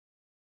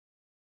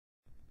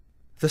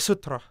The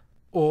sutra,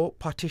 or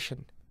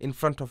partition, in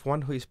front of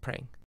one who is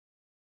praying.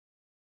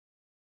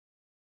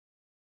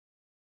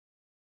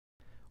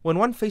 When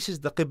one faces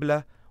the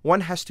Qibla,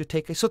 one has to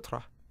take a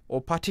sutra,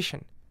 or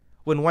partition,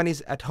 when one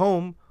is at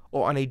home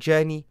or on a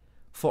journey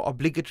for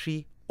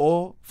obligatory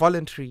or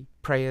voluntary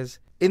prayers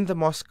in the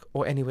mosque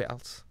or anywhere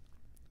else.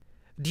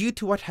 Due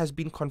to what has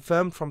been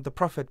confirmed from the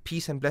Prophet,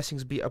 peace and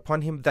blessings be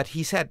upon him, that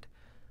he said,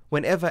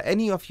 whenever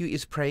any of you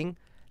is praying,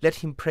 let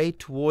him pray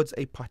towards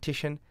a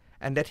partition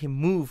and let him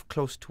move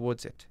close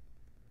towards it.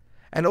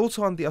 And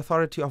also on the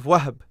authority of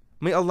Wahb,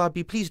 may Allah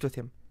be pleased with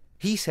him,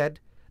 he said,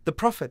 the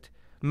Prophet,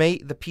 may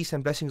the peace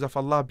and blessings of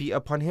Allah be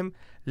upon him,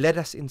 led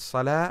us in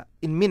salah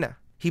in Mina.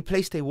 He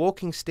placed a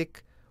walking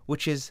stick,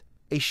 which is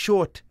a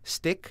short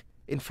stick,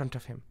 in front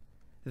of him.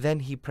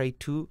 Then he prayed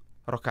 2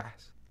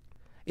 rak'ahs.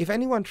 If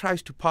anyone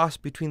tries to pass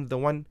between the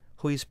one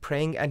who is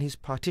praying and his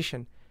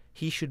partition,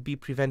 he should be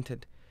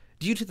prevented.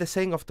 Due to the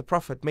saying of the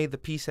Prophet, may the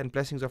peace and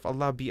blessings of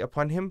Allah be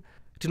upon him,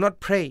 do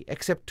not pray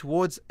except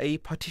towards a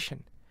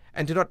partition,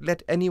 and do not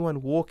let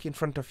anyone walk in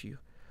front of you.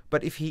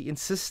 But if he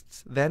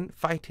insists, then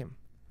fight him.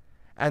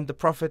 And the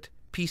Prophet,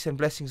 peace and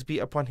blessings be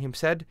upon him,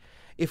 said,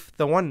 if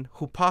the one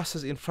who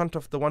passes in front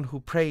of the one who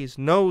prays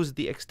knows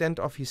the extent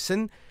of his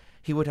sin,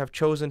 he would have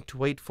chosen to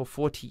wait for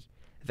 40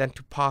 than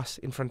to pass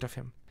in front of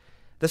him.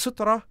 The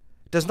sutra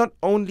does not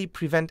only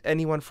prevent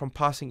anyone from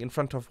passing in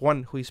front of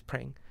one who is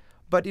praying,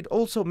 but it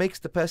also makes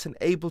the person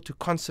able to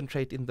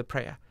concentrate in the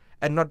prayer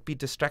and not be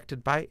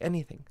distracted by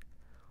anything.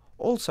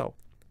 Also,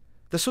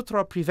 the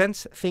sutra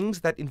prevents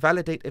things that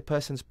invalidate a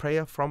person's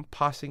prayer from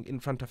passing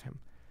in front of him,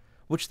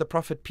 which the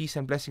Prophet, peace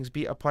and blessings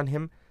be upon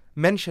him,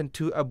 mentioned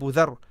to Abu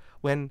Dharr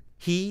when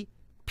he,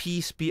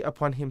 peace be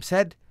upon him,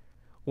 said,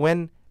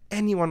 when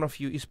any one of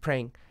you is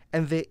praying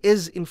and there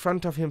is in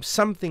front of him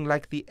something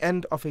like the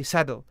end of a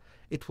saddle,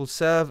 it will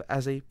serve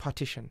as a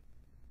partition,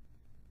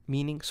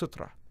 meaning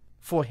sutra,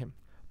 for him.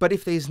 But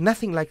if there is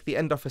nothing like the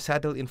end of a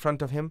saddle in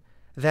front of him,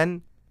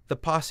 then the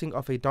passing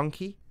of a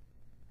donkey,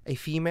 a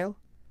female,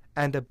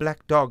 and a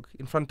black dog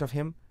in front of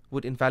him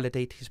would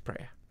invalidate his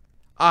prayer.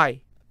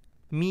 I,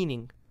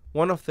 meaning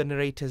one of the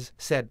narrators,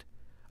 said,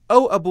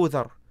 O Abu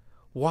Dharr,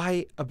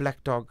 why a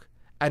black dog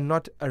and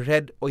not a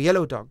red or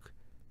yellow dog?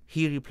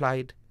 He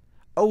replied,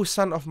 O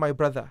son of my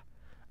brother,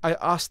 I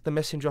asked the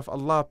Messenger of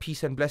Allah,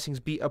 peace and blessings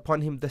be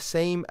upon him, the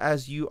same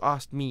as you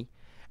asked me.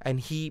 And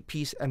he,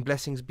 peace and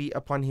blessings be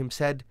upon him,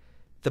 said,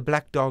 the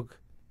black dog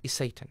is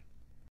Satan.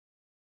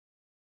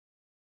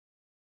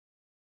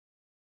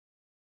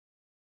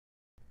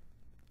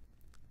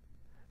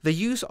 The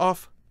use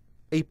of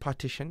a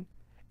partition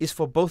is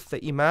for both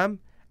the Imam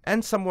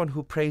and someone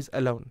who prays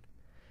alone.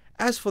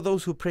 As for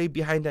those who pray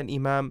behind an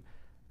Imam,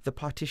 the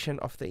partition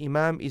of the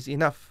Imam is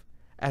enough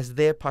as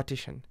their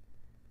partition.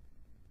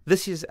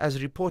 This is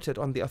as reported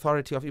on the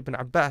authority of Ibn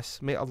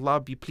Abbas, may Allah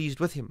be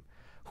pleased with him,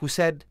 who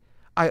said,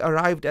 I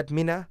arrived at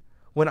Mina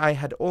when I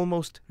had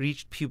almost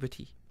reached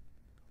puberty.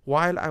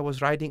 While I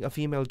was riding a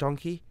female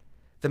donkey,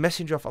 the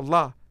Messenger of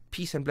Allah,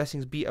 peace and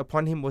blessings be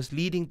upon him, was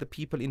leading the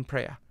people in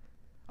prayer.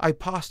 I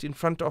passed in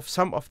front of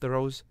some of the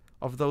rows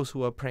of those who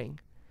were praying.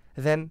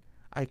 Then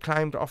I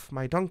climbed off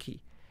my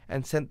donkey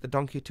and sent the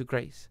donkey to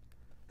graze.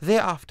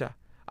 Thereafter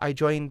I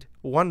joined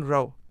one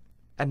row,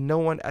 and no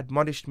one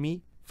admonished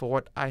me for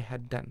what I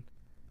had done.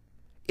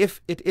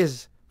 If it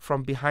is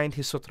from behind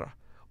his sutra,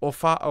 or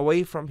far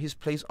away from his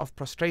place of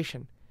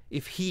prostration,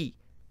 if he,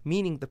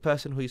 meaning the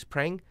person who is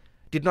praying,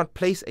 did not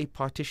place a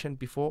partition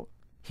before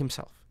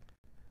himself.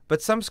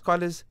 But some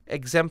scholars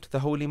exempt the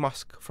holy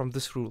mosque from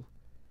this rule.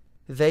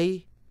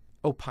 They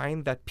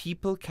opine that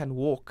people can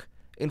walk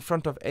in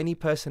front of any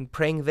person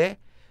praying there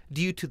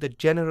due to the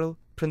general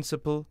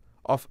principle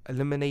of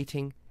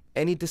eliminating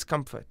any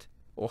discomfort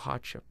or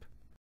hardship.